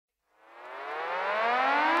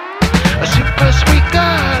super sweet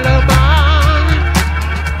girl of mine.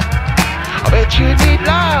 I bet you need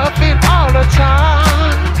loving all the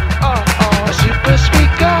time. A super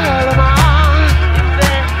sweet girl of mine.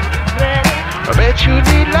 I bet you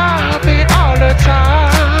need loving all the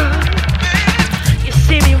time. You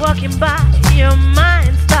see me walking by, your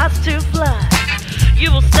mind starts to fly.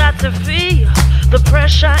 You will start to feel the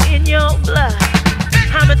pressure in your blood.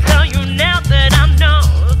 I'ma tell you now that I'm no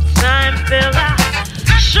time filler.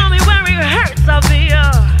 Show me where it hurts, I'll be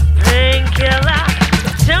your painkiller.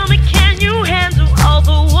 Tell me, can you handle all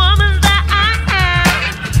the woman that I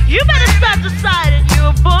am? You better start deciding, you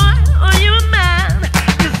a boy or you a man.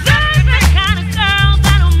 'Cause I'm the kind of girl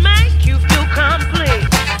that'll make you feel complete.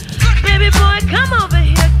 Baby boy, come over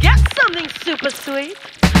here, get something super sweet.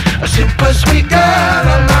 A super sweet girl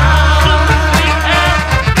of mine. Super sweet girl,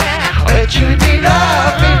 yeah. I bet you need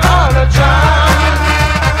loving all the time.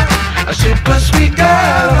 A super sweet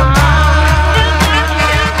girl of mine.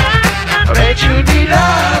 I bet you need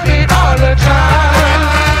loving all the time.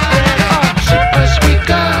 Super sweet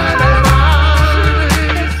girl of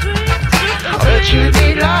mine. I bet you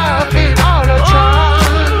need loving all the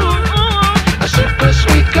time. A super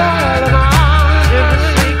sweet girl of mine.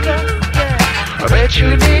 I bet you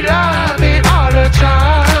need loving all the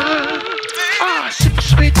time. Super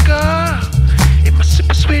sweet girl in my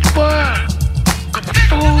super sweet world. I'm a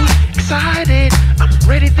fool, excited, I'm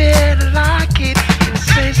ready there to like it in the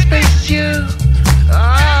same space as you.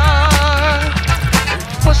 And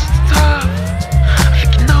what's the tough? I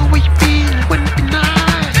think you know where you've been, it wouldn't be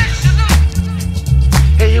nice.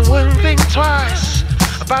 And you wouldn't think twice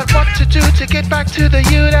about what to do to get back to the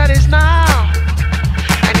you that is now.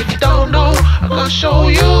 And if you don't know, I'm gonna show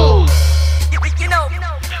you.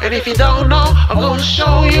 And if you don't know, I'm gonna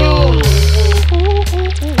show you.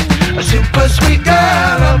 A super sweet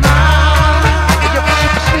girl of